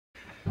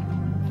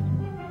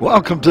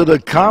Welcome to the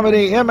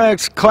Comedy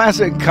MX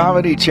Classic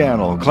Comedy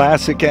Channel.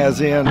 Classic as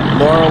in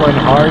Laurel and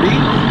Hardy,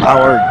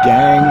 Our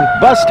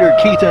Gang, Buster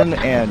Keaton,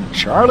 and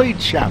Charlie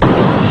Chaplin.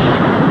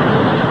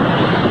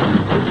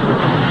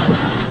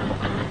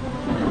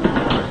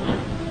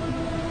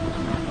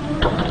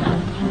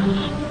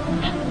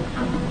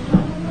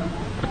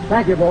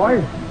 Thank you,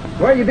 boys.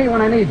 Where'll you be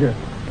when I need you?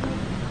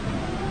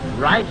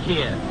 Right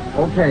here.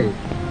 Okay.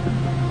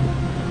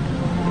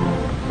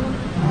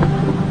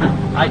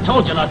 I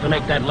told you not to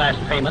make that last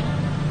payment.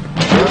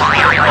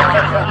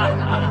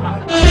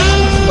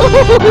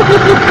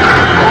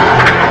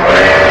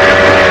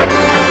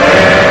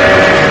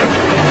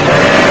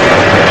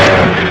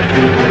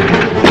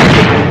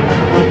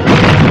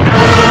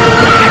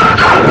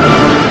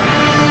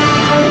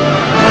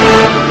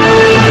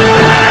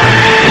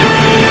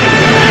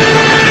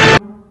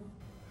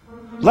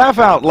 Laugh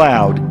Out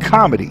Loud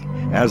Comedy,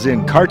 as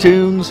in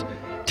cartoons,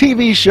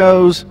 TV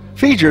shows,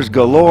 features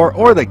galore,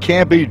 or the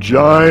campy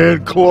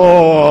Giant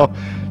Claw.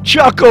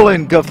 Chuckle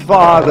and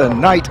guffaw the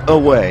night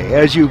away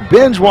as you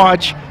binge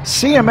watch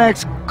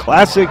CMX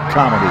Classic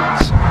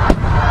Comedies.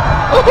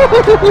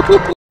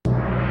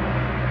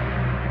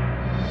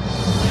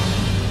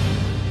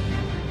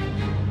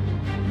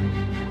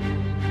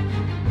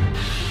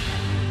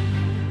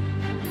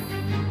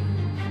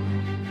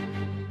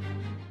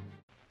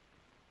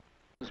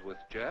 With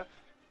Jeff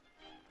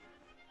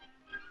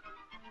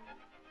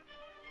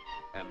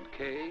and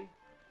Kay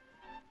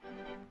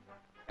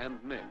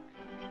and Nick.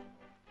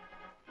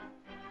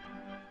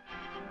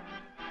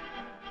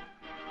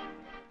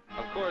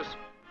 Of course,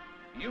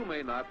 you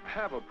may not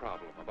have a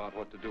problem about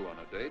what to do on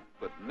a date,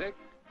 but Nick,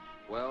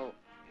 well,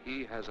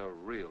 he has a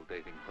real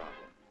dating problem.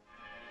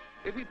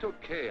 If he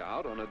took Kay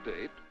out on a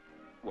date,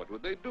 what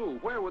would they do?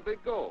 Where would they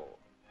go?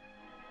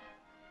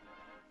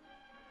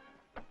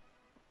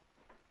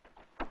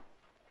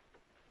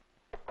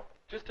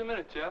 Just a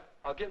minute, Jeff.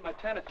 I'll get my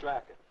tennis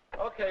racket.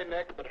 Okay,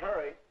 Nick, but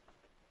hurry.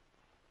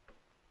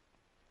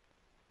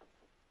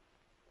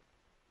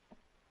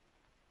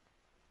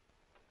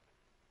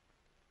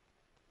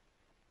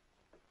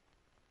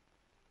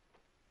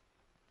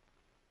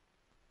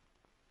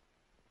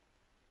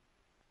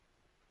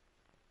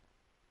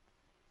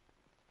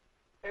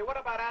 Hey, what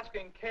about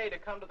asking Kay to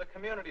come to the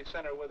community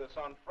center with us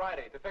on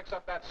Friday to fix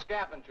up that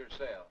scavenger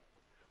sale?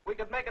 We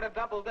could make it a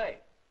double date.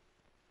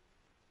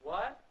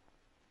 What?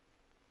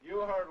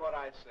 You heard what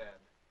I said.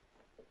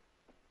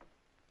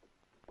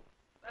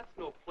 That's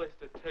no place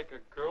to take a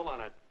girl on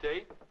a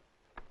date,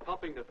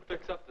 helping to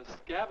fix up the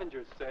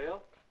scavenger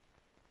sale.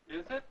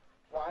 Is it?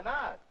 Why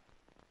not?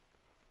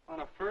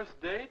 On a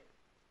first date?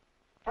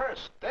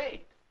 First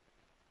date?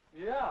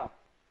 Yeah.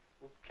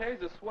 Well,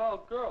 Kay's a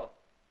swell girl.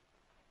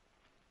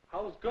 I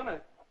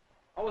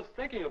was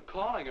thinking of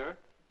calling her.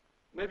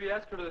 Maybe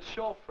ask her to the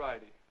show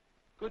Friday.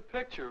 Good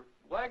picture.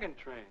 Wagon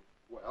train.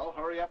 Well,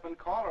 hurry up and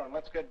call her and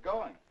let's get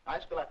going. I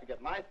still have to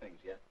get my things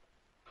yet.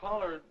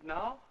 Call her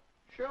now?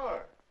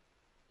 Sure.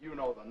 You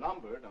know the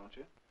number, don't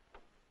you?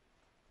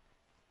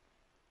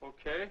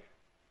 Okay.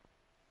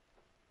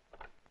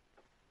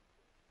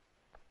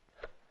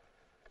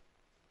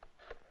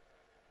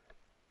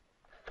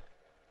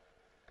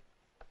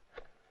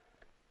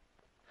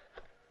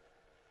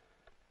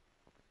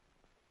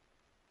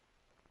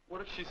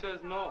 What if she says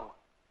no?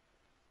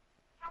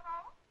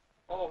 Hello?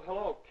 Oh,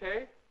 hello,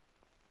 Kay?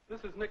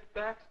 This is Nick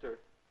Baxter.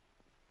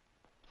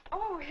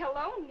 Oh,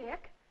 hello,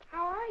 Nick.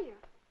 How are you?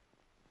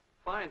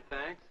 Fine,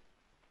 thanks.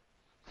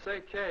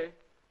 Say, Kay,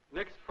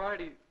 next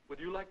Friday, would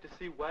you like to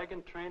see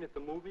Wagon Train at the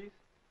movies?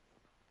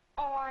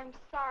 Oh, I'm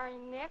sorry,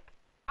 Nick.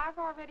 I've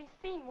already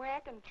seen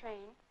Wagon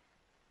Train.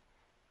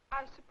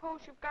 I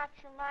suppose you've got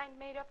your mind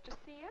made up to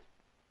see it?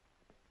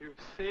 You've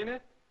seen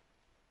it?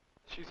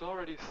 She's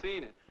already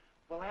seen it.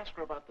 Well, ask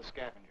her about the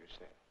scavenger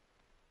sale.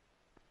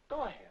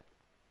 Go ahead.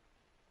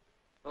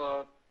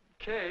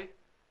 Kay,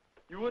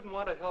 you wouldn't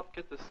want to help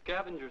get the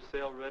scavenger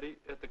sale ready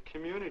at the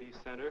community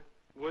center,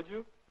 would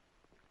you?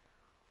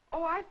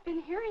 Oh, I've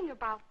been hearing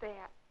about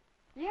that.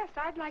 Yes,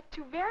 I'd like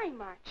to very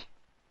much.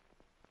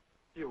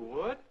 You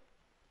would?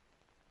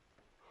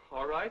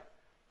 All right.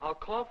 I'll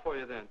call for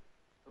you then.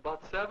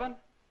 About 7?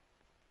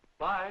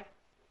 Bye.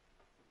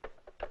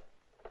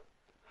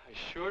 I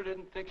sure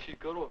didn't think she'd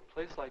go to a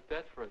place like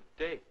that for a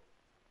date.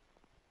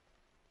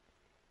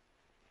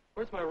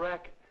 Where's my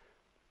racket?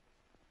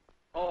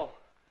 Oh,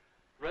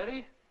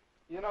 ready?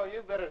 You know,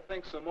 you better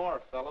think some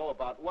more, fellow,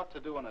 about what to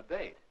do on a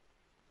date.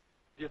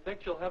 Do you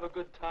think she'll have a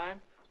good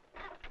time?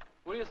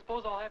 What do you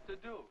suppose I'll have to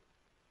do?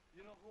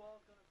 You know who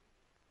all's gonna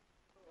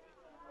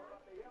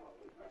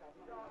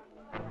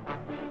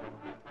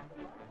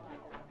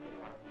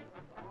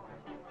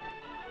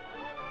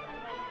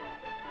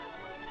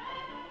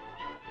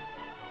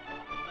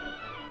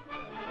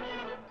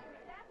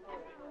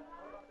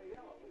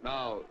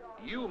Now,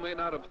 you may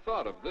not have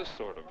thought of this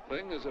sort of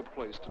thing as a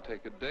place to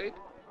take a date,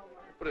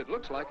 but it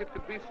looks like it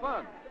could be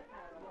fun.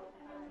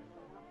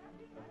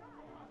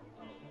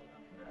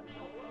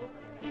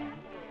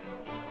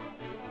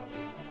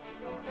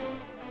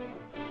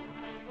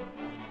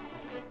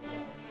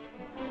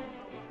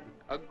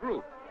 A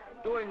group,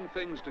 doing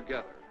things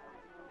together.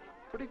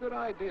 Pretty good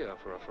idea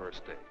for a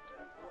first date.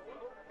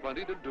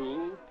 Plenty to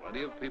do,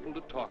 plenty of people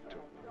to talk to.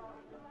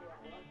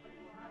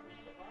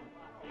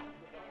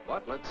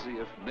 But let's see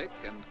if Nick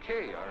and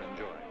Kay are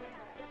enjoying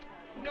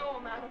it. No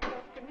amount of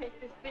love can make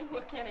this thing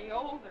look any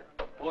older.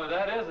 Boy,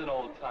 that is an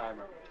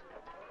old-timer.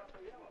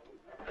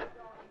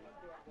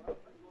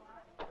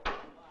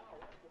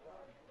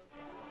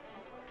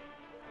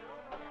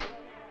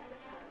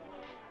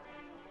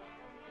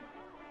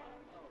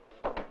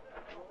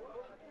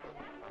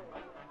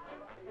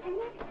 Hey,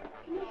 Nick,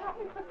 can you help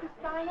me put the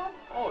sign up?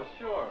 Oh,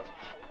 sure.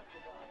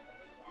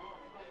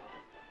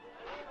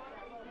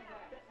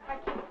 I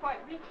can't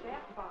quite reach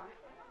that far.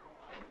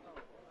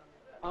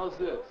 How's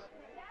this?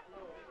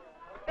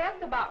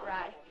 That's about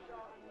right.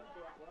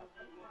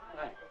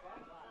 Thanks.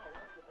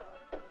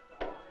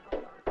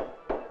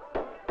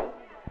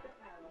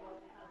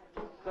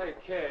 Say,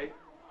 Kay,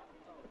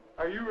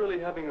 are you really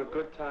having a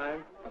good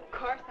time? Of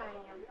course I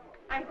am.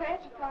 I'm glad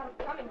you thought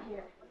of coming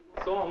here.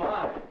 So am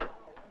I.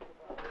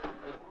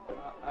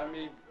 I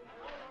mean,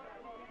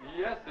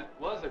 yes, it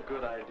was a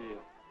good idea.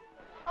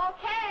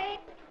 Okay.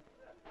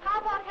 How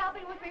about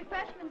helping with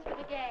refreshments for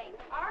the gang?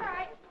 All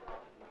right.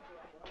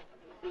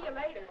 See you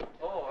later.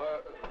 Oh,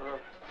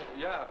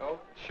 yeah, oh,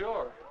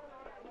 sure.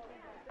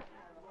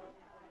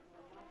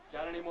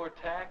 Got any more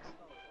tacks?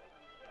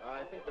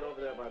 I think they're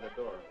over there by the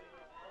door.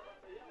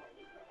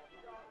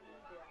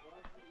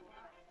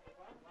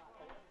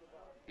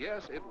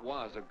 Yes, it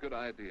was a good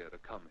idea to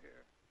come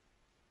here.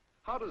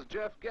 How does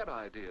Jeff get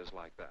ideas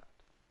like that?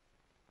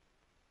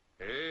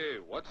 Hey,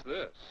 what's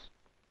this?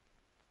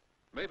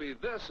 Maybe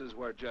this is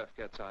where Jeff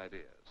gets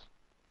ideas.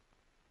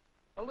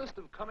 A list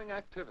of coming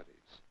activities.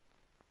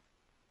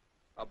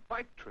 A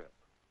bike trip.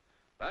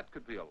 That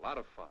could be a lot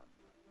of fun.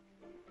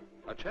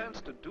 A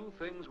chance to do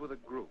things with a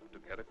group, to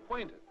get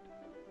acquainted.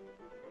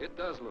 It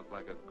does look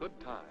like a good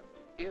time,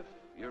 if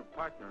your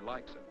partner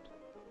likes it.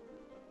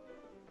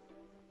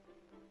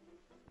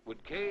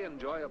 Would Kay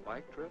enjoy a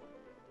bike trip?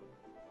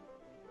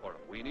 Or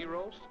a weenie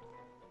roast?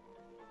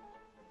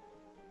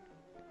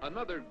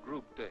 Another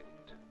group date.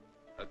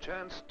 A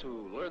chance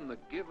to learn the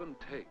give and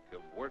take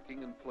of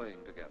working and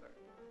playing together.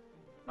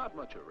 Not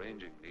much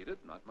arranging needed,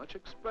 not much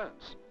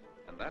expense,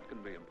 and that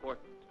can be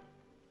important.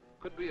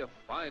 Could be a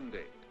fine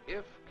date,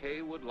 if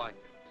Kay would like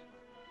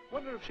it.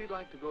 Wonder if she'd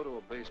like to go to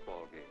a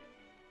baseball game.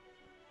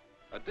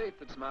 A date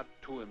that's not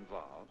too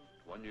involved,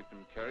 one you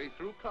can carry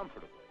through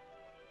comfortably.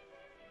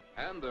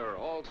 And there are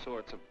all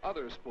sorts of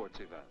other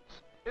sports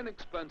events,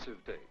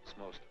 inexpensive dates,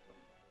 most of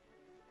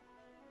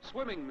them.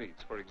 Swimming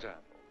meets, for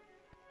example.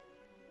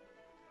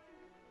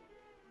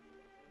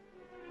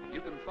 You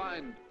can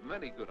find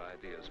many good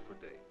ideas for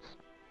dates.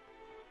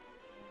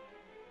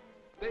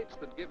 Dates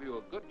that give you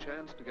a good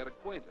chance to get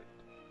acquainted.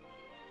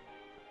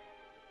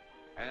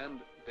 And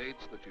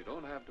dates that you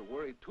don't have to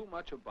worry too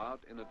much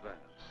about in advance.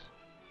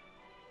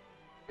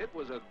 It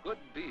was a good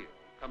deal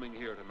coming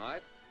here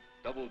tonight,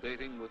 double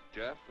dating with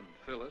Jeff and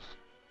Phyllis.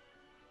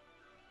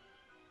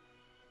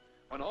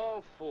 When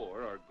all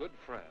four are good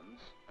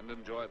friends and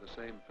enjoy the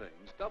same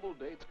things, double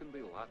dates can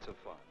be lots of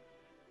fun.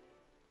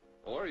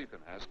 Or you can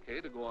ask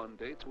Kay to go on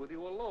dates with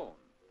you alone,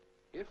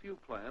 if you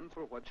plan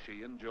for what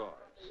she enjoys.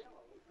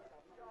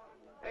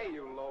 Hey,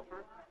 you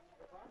loafer.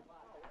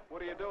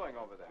 What are you doing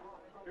over there?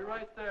 You're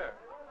right there.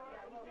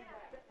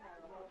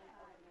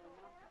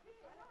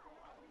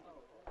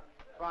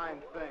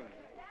 Fine thing.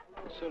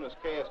 As soon as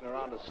Kay isn't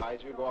around to size,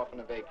 you go off on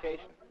a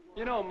vacation.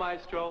 You know,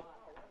 Maestro,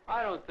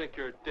 I don't think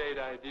your date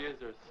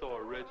ideas are so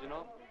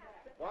original.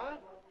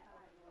 What?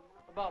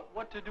 About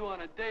what to do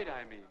on a date,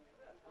 I mean.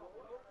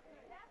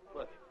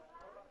 But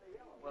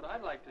what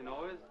I'd like to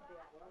know is,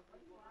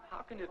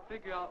 how can you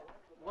figure out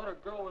what a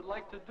girl would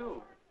like to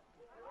do?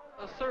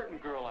 A certain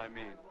girl, I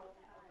mean.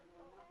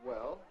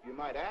 Well, you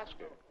might ask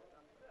her.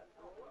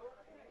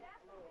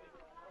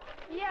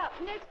 Yeah,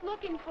 Nick's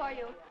looking for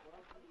you.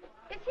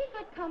 Is he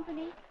good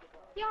company?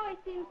 He always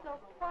seems so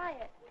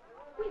quiet.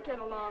 We get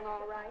along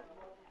all right.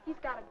 He's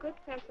got a good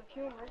sense of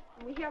humor,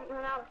 and we haven't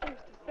run out of things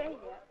to say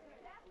yet.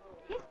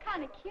 He's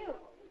kind of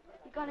cute.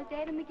 You gonna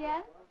date him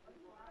again?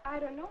 I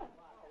don't know.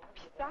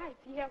 Besides,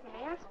 he hasn't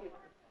asked me.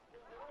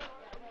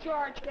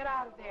 George, get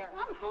out of there.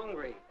 I'm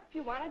hungry. If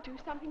you want to do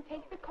something,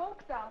 take the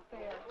Cokes out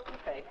there.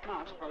 Okay, come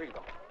on, here you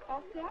go.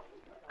 All set?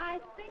 I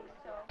think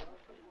so.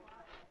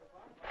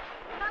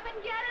 Come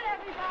and get it,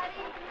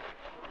 everybody.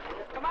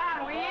 Come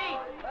on, we eat.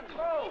 Let's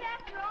go. Eat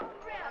at your own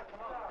risk.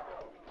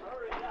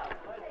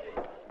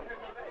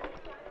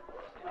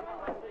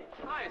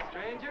 Hi,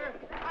 stranger.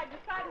 I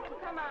decided to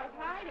come out of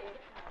hiding.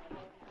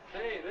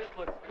 Say, this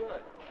looks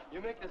good.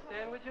 You make the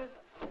sandwiches?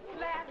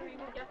 Flattery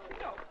will get you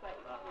no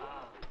place.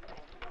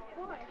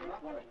 Boy, this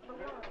one's for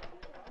Lord.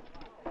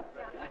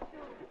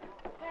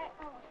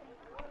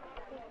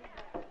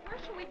 Where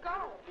shall we go?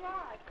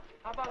 Drive.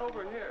 How about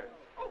over here?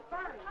 Oh,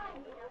 fine.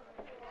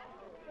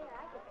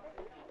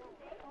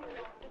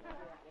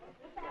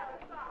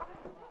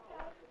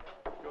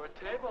 Your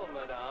table,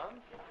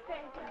 madame.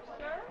 Thank you,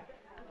 sir.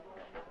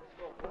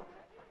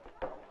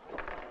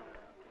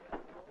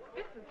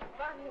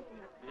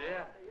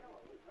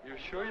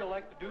 sure you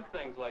like to do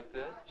things like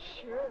this?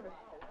 Sure.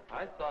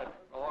 I thought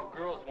all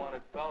girls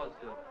wanted fellas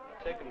to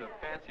take them to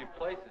fancy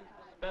places,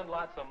 spend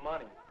lots of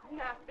money.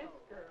 Not this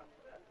girl.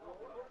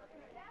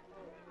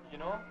 You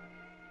know,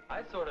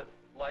 I sort of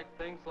like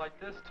things like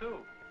this, too.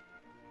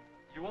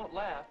 You won't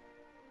laugh.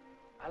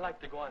 I like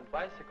to go on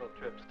bicycle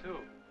trips, too.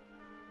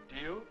 Do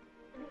you?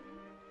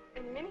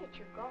 And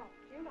miniature golf.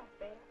 You like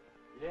that.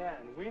 Yeah,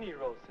 and weenie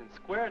roasts and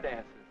square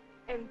dances.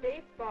 And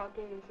baseball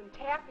games and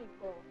taffy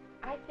pull.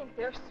 I think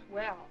they're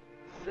swell.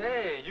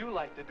 Say, you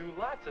like to do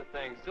lots of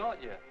things,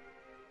 don't you?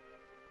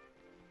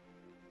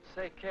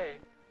 Say, Kay,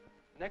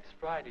 next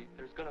Friday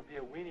there's going to be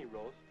a weenie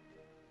roast,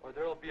 or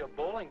there'll be a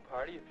bowling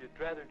party if you'd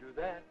rather do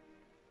that.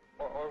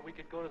 Or we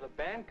could go to the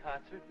band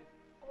concert.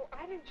 Oh,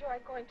 I'd enjoy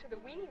going to the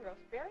weenie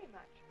roast very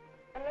much.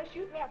 Unless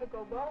you'd rather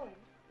go bowling.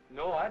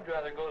 No, I'd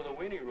rather go to the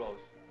weenie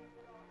roast.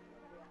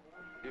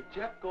 If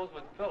Jeff goes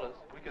with Phyllis,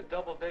 we could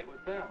double date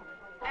with them.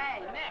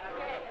 Hey,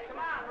 Nick, come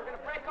on, we're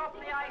gonna break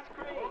open the ice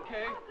cream.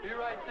 Okay, be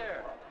right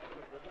there.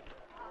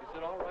 Is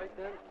it all right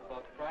then,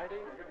 about Friday?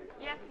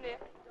 Yes, Nick.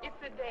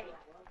 It's a date.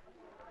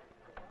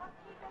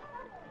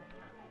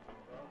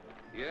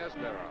 Yes,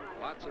 there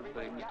are lots of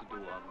things to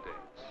do on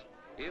dates.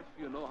 If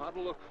you know how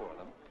to look for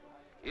them,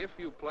 if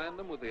you plan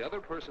them with the other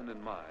person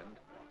in mind,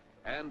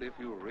 and if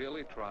you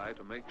really try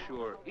to make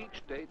sure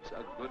each date's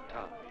a good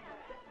time.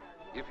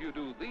 If you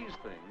do these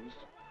things,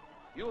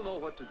 you'll know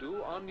what to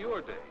do on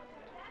your date.